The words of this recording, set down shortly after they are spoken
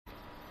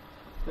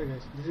Hi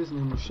guys, this is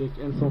Mohammed Sheikh,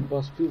 and from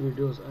past few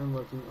videos I am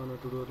working on a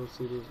tutorial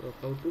series of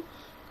how to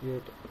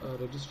create a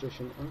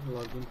registration and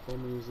login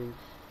form using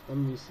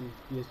MVC,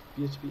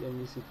 PHP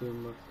MVC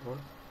framework or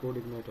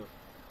Codeigniter.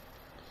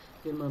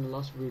 In my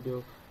last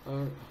video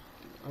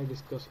I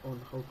discussed on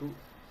how to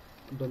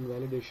done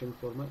validation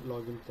for my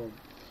login form.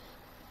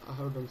 I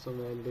have done some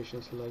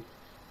validations like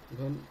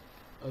when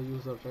a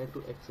user try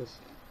to access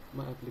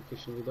my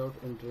application without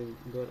entering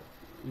their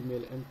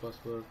email and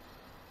password,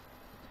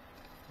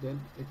 then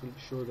it will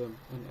show them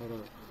an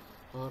error,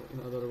 or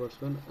in other words,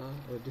 when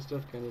a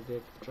registered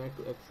candidate try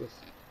to access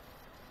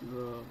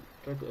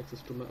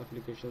to my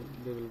application,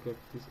 they will get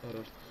these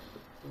errors.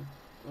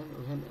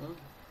 And when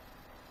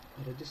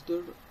a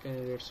registered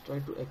candidates try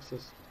to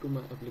access to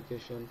my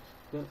application,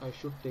 then I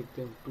should take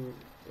them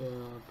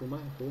to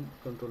my home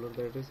controller.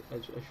 That is, I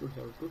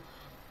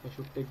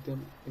should take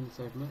them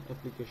inside my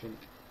application.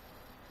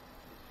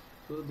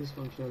 So this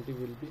functionality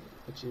will be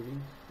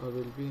achieving or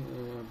will be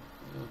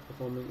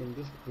performing in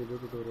this video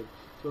tutorial.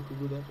 So to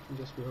do that,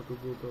 just we have to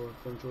go to our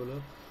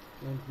controller,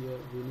 and here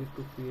we need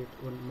to create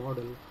one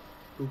model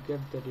to get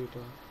the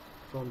data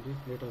from the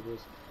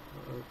database.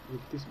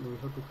 With this we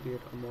have to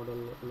create a model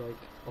like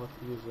auth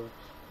user,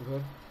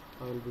 where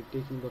I will be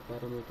taking the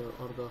parameter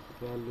or the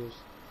values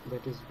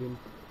that is been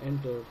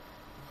entered.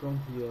 From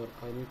here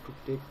I need to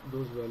take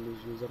those values,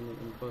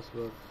 username and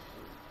password,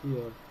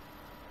 here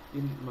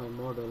in my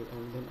model,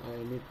 and then I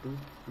need to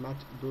match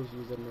those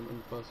username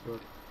and password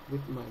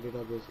with my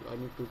database. I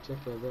need to check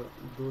whether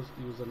those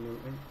username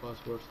and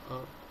passwords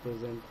are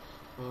present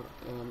or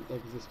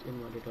exist in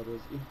my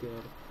database. If they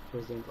are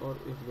present, or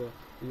if the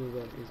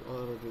user is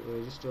already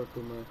registered to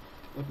my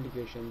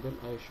application, then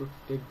I should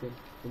take them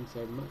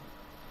inside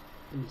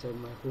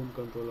my home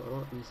controller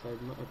or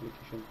inside my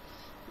application.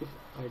 If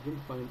I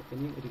didn't find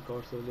any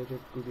records related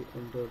to the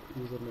entered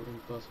username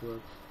and password,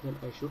 then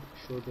I should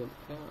show them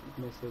a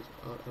message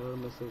or error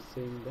message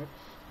saying that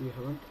you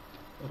haven't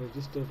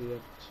registered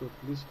yet, so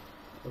please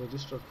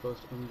register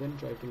first and then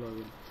try to log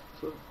in.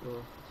 So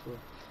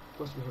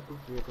first we have to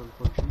create one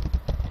function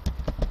user.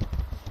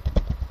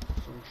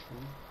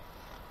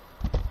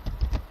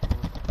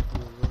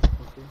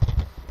 Okay,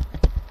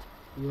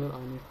 here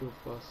I need to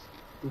pass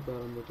two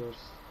parameters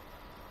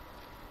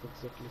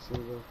exactly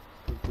similar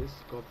to this.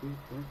 Copy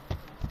and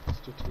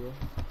paste it here.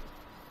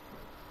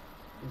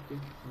 Okay,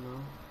 now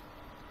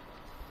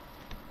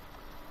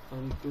I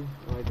need to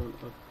write down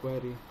a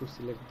query to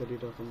select the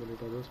data from the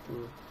database.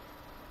 To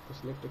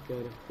select a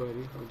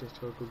query, I just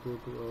have to go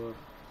to our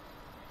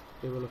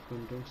table of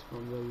contents.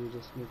 From there you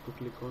just need to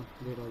click on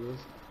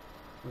database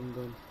and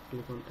then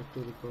click on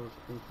active records,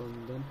 and from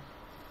then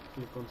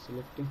click on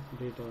selecting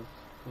data,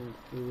 and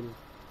you will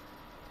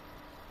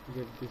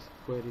get this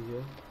query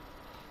here.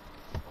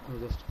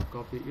 I just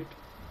copy it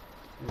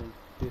and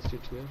paste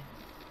it here.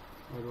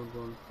 I don't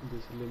want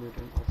this limit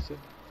and offset.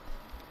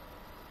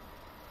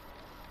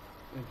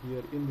 And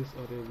here in this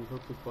array we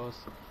have to pass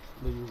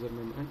the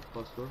username and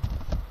password.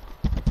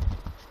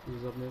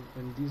 Username,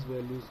 and these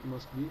values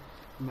must be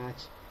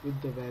matched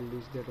with the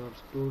values that are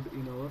stored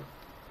in our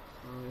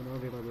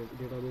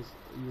database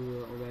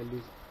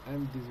values,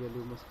 and these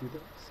values must be the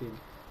same.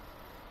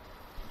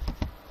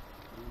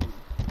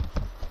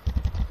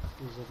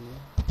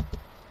 Username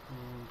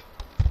and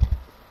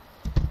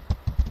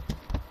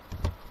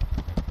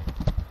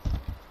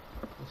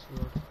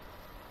password.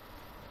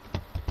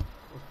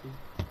 Okay,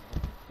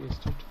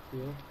 paste it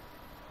here,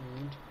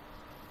 and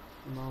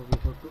now we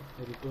have to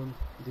return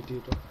the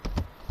data.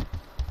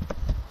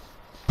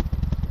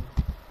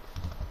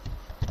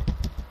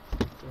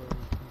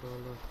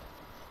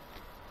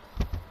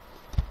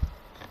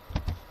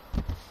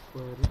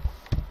 Query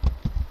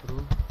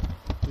row.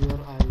 Here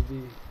I will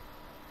be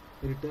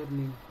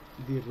returning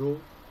the row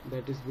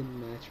that is been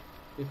matched.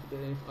 If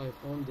I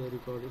found the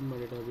record in my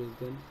database,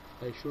 then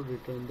I should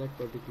return that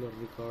particular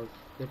record,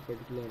 that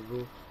particular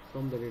row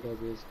from the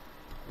database,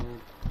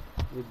 and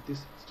with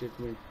this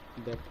statement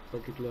that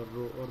particular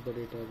row or the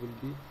data will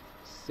be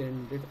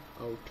sent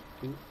out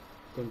to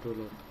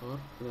controller, or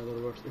in other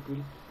words it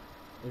will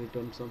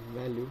return some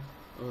value,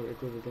 or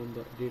it will return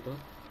the data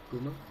to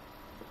my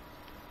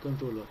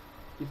controller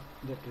if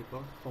that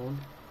record found.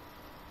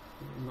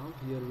 Now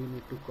here we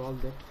need to call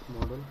that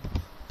model,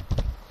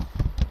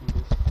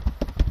 this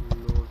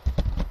load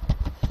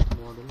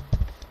model.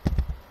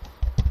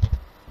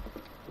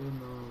 So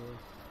now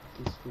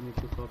this we need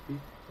to copy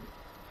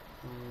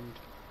and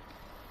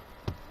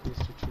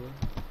paste it here,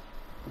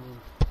 and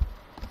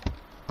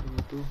we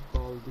need to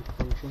call the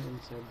function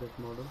inside that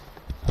model.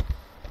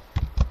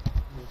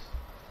 This,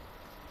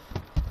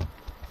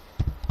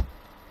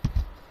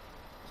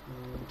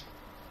 and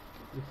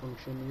the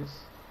function is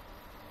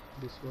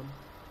this one.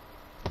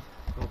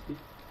 Copy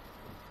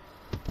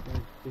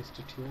and paste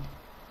it here.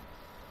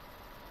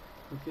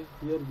 Okay,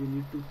 here we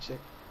need to check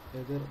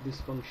whether this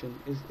function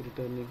is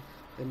returning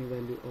any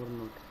value or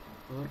not,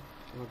 or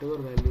whatever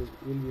values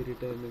will be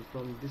returning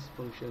from this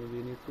function,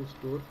 we need to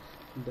store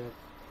that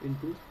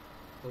into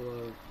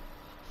our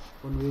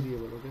one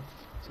variable. Okay,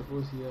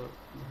 suppose here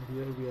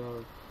we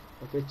are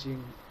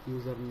fetching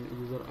user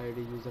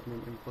ID,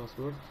 username and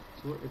password.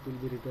 So it will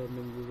be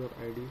returning user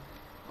ID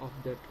of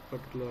that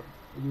particular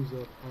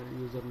user and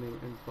username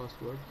and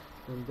password,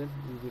 and then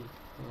we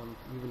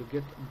will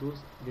get those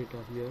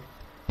data here.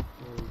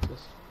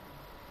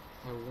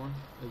 I want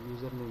a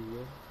username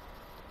here,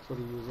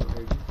 sorry, user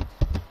ID.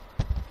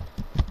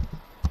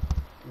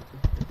 Okay,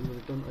 it will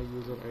return a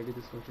user ID.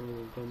 This function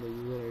will return the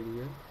user ID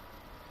here.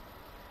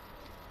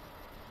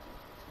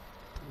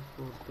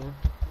 Before that,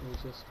 I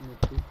just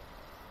need to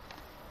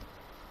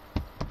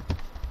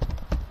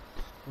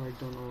write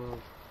down our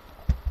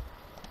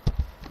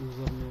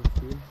username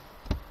field.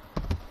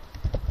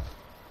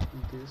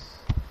 This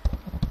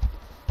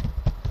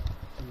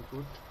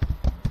input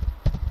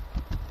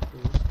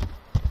paste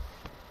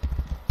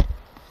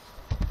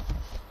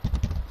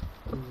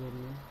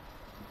username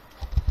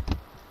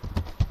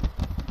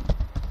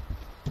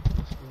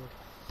password.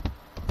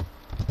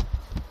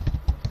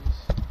 This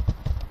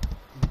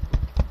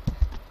input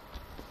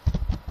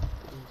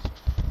paste.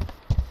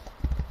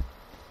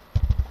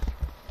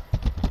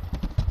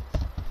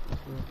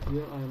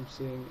 Here I am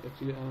saying,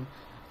 actually I am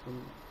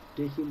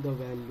taking the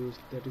values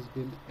that is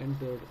been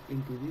entered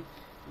into the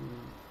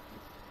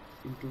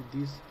into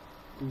these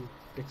two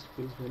text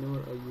fields. Whenever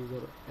a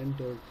user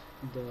entered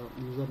the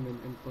username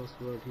and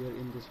password here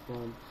in this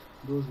form,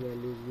 those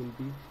values will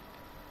be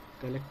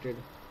collected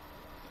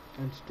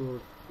and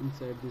stored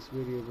inside these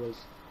variables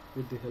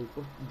with the help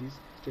of this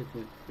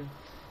statement. Okay?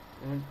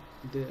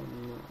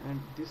 And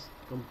this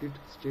complete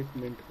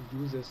statement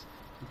uses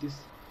this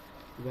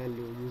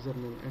value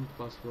username and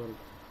password,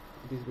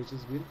 this which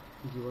is been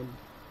given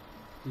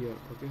here.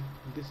 Okay,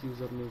 this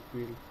username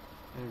field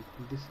and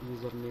this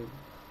username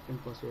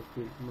and password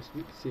field must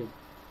be same.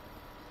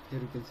 Here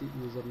you can see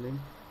username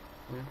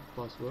and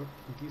password.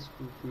 These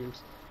two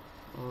fields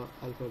or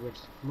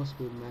alphabets must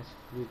be matched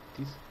with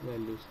these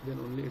values, then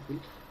only it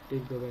will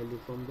take the value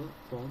from the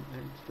form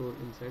and store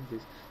inside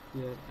this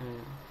here.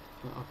 And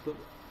after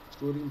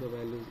storing the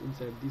values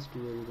inside these two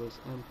variables,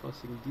 I am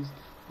passing these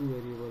two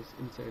variables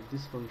inside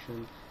this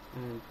function,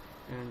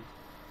 and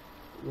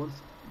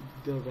once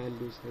the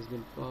values has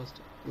been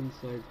passed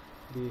inside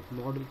the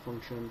model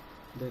function,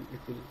 then it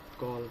will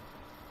call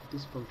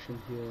this function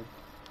here,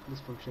 this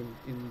function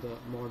in the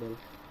model,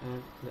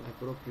 and the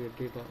appropriate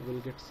data will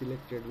get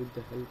selected with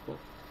the help of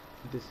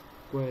this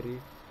query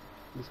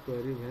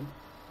when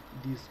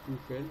these two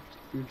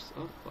fields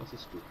are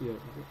passes to here.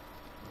 Okay,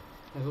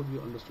 I hope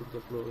you understood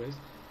the flow, guys.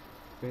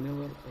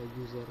 Whenever a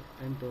user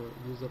enter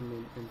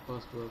username and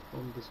password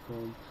from this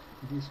form,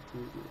 these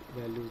two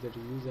values, that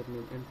is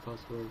username and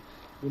password,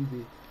 will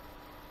be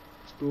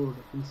stored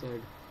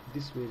inside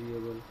this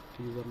variable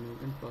username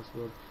and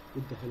password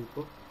with the help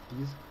of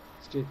these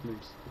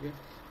statements. Okay,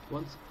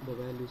 once the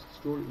values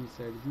stored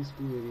inside these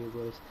two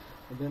variables,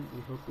 then we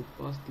have to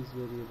pass these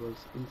variables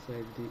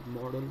inside the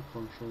model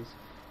functions.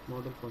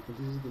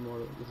 This is the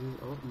model, this is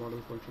our model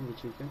function,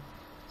 which you can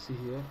see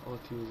here,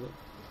 auth user.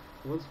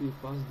 Once we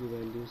pass the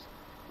values,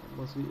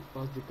 once we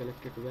pass the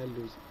collected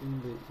values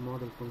in the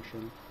model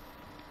function,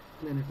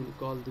 then it will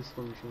call this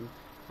function,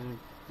 and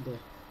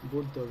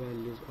both the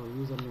values or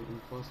username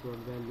and password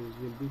values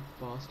will be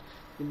passed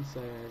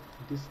inside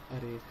this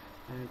array,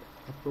 and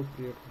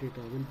appropriate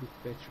data will be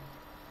fetched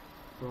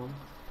from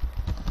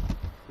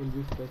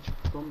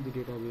the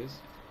database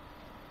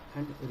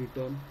and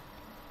return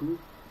to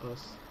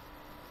us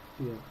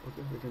here.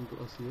 Okay, return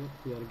to us here.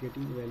 We are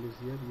getting values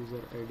here,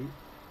 user ID.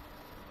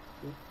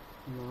 Okay,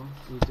 now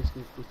we just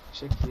need to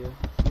check here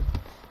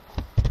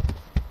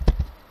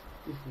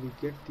if we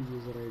get the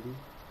user ID.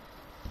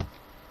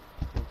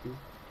 Copy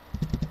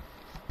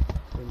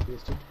and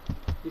paste it.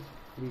 If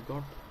we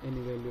got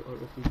any value, or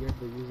if we get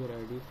the user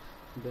ID,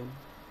 then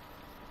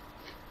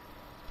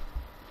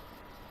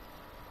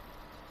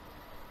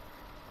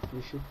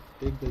we should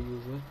take the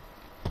user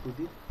to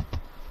the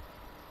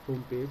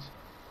home page,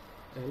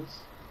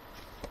 else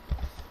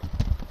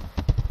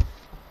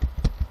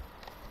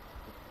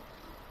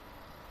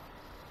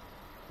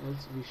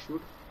we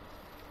should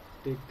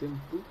take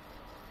them to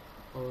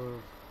our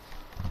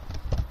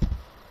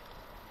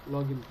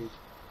login page.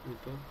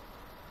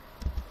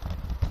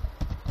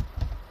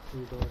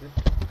 Redirect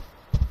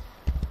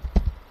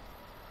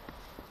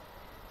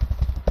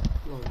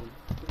login.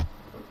 Okay.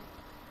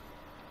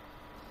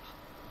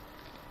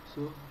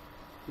 So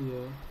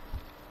here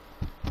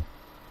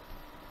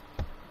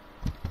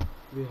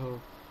we have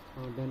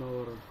done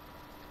our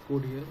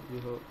code. Here we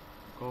have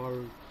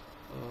called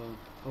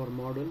our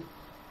model,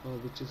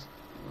 which is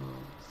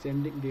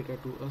sending data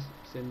to us,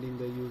 sending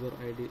the user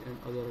ID and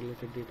other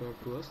related data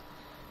to us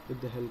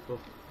with the help of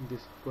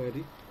this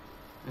query,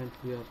 and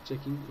we are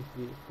checking if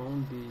we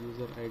found the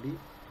user ID,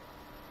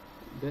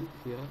 then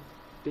we are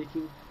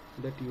taking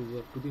that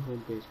user to the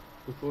home page.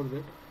 Before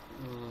that,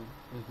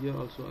 here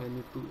also I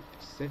need to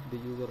set the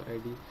user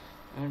ID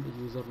and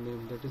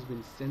username that has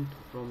been sent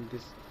from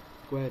this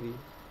query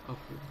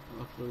after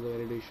the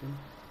validation,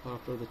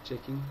 after the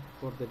checking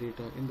for the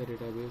data in the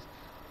database.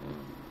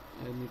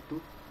 I need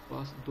to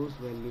pass those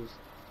values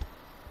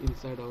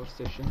inside our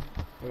session.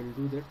 I will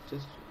do that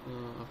just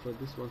after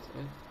this, once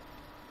I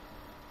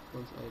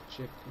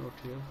check out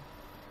here,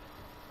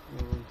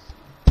 once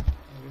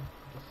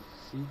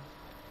see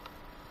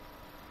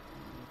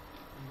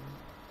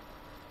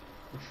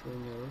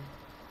showing error,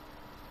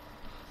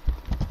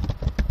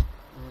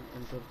 and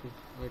enter the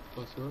right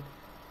password.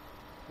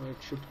 Now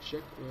it should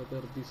check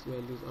whether these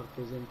values are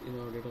present in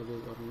our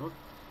database or not.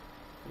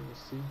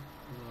 Let's see,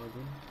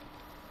 login.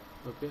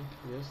 Okay,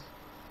 yes,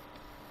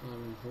 I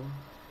am in home.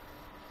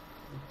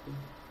 Okay,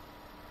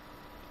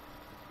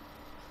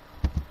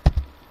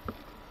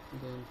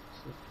 then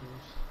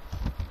suppose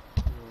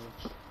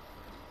large.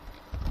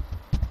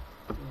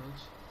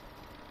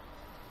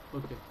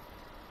 Okay,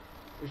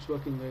 it's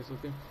working, guys.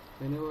 Okay,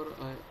 whenever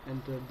I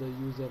enter the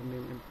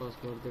username and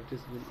password that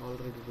has been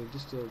already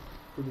registered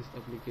to this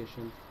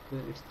application,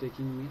 then it's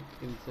taking me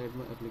inside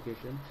my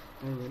application,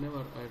 and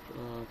whenever I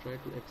try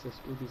to access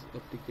to this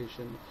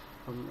application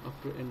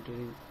after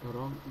entering a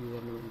wrong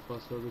username and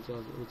password which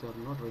are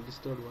not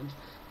registered ones,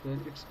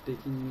 then it's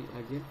taking me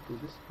again to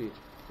this page.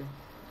 Okay,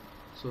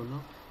 so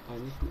now I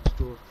need to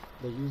store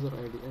the user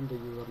ID and the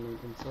username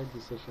inside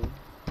the session.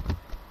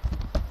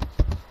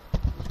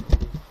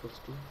 ID equals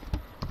to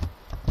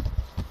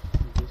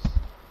this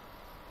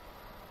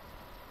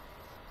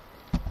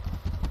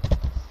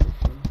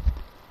session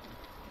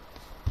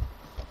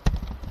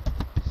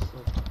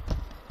set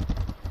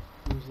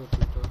user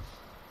data.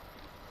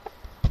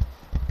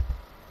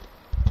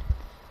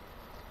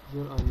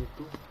 Here I need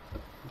to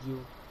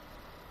give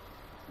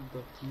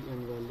the key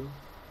and value.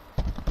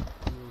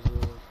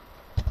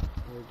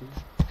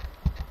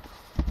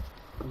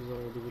 User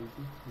ID will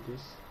be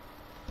this.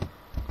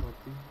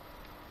 Copy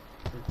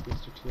and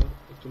paste it here.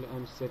 Actually I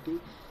am setting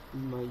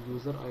my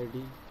user ID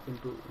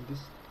into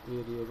this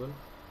variable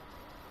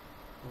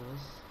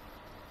as,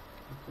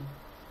 okay,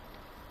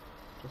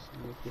 just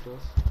make it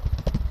as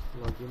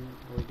login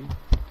ID.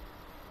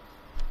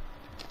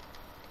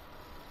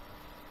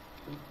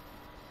 Okay.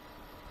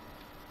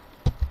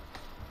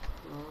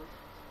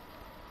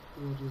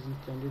 We are using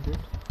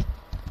candidate,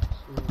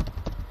 so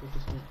let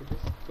us make it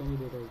as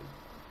candidate ID.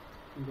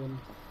 And then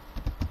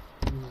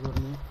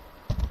username,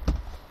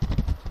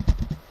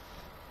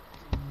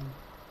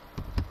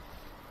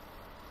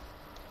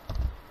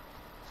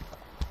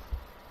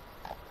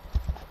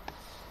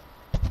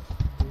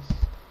 this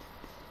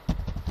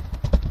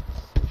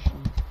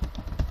session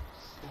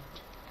set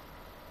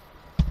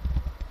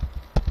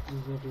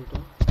user data,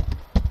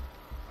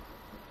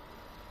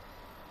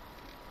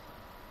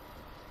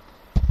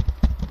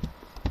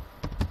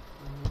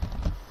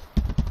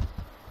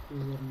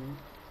 username,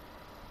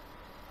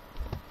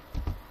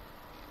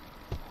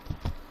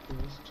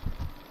 paste.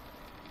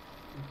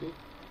 Okay,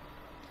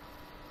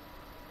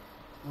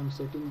 I'm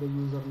setting the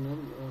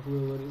username,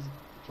 whoever is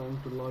trying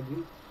to log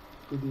in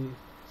to the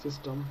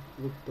system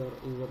with their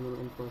username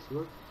and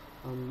password.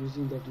 I'm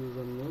using that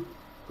username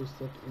to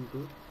set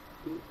into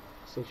the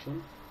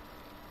session.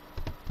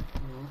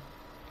 Now,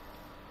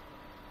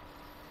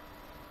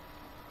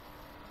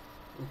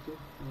 okay,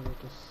 now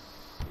let us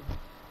see.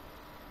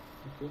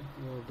 Okay,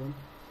 we are done.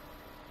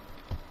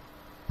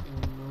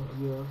 And now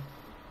here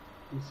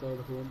inside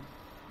home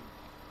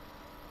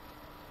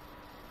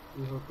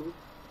we have to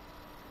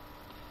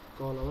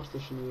call our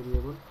session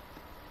variable.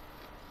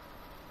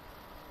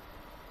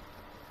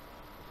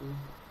 Okay,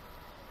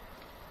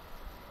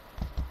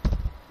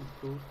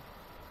 echo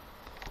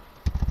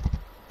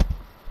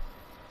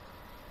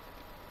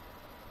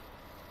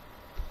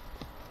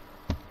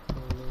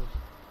dollar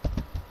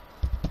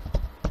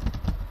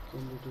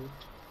candidate,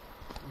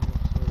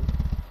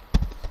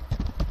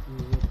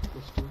 user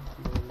equals to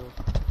dollar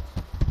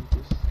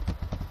this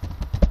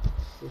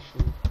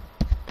session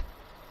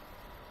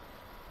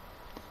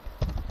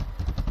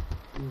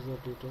user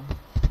data.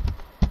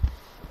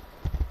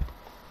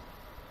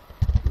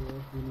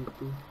 Here we need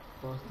to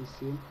pass the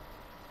same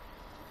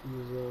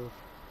user,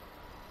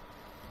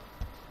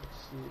 let's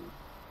see,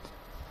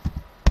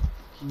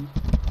 key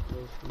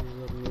plus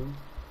username,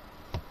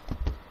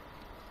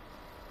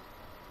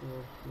 or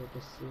let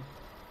us say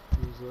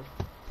user.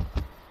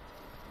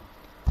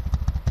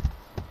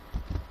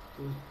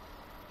 Okay,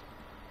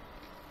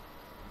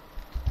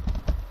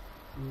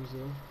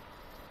 user,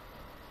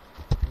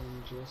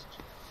 and just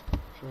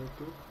try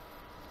to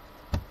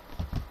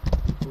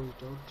pull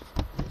it out.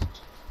 Just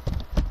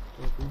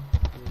typing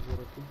user.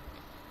 Okay.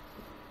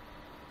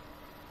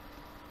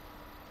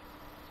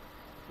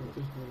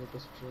 Okay, now let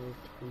us try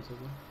it once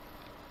again.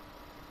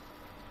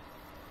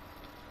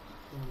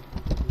 And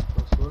enter the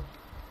password.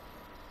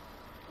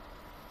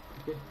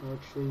 Okay, now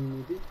it's showing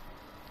me the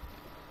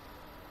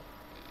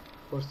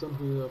person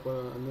who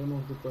name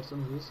of the person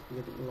who is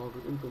getting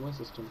logged into my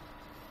system.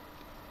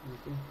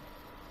 Okay,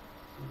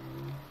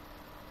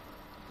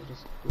 let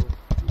us go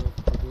back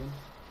again.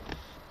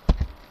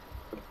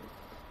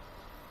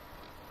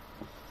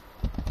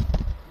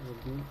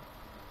 Admin.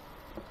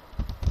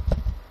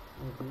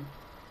 Okay,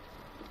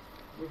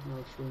 now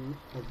it's showing me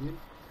admin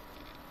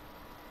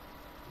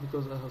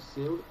because I have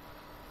saved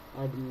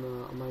my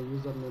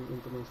username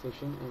into my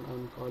session, and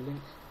I'm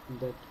calling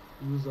that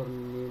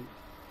username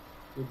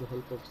with the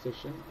help of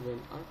session when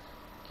I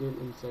came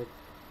inside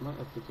my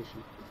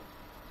application.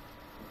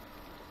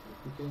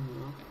 Okay,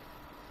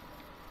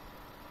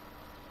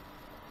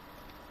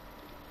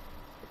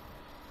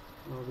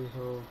 now we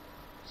have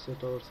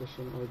set our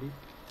session ID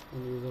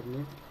and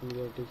username, and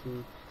we are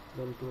taking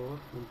them to our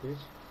home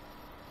page.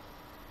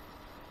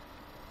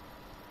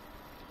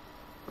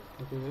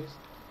 Okay guys,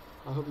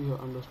 I hope you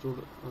have understood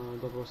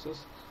the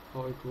process,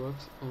 how it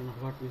works, and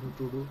what we have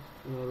to do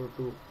in order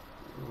to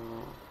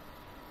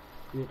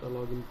create a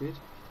login page.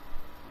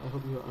 I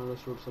hope you have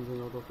understood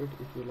something out of it.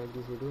 If you like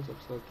this video,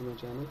 subscribe to my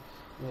channel,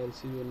 and I will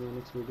see you in my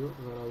next video,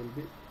 where I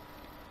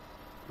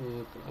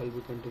will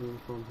be continuing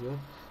from here,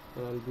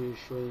 where I will be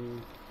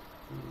showing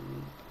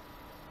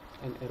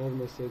an error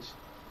message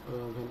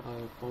when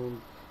I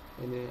found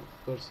any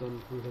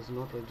person who has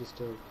not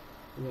registered,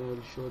 and then I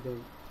will show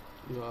them,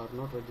 you are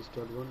not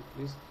registered one,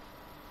 please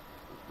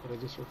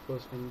register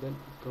first and then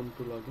come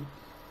to login.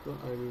 So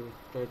I will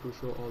try to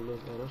show all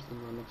those errors in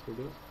my next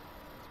videos,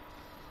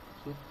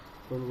 so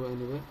don't go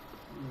anywhere.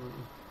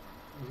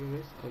 Okay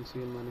guys, I'll see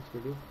you in my next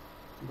video.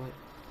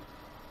 Bye.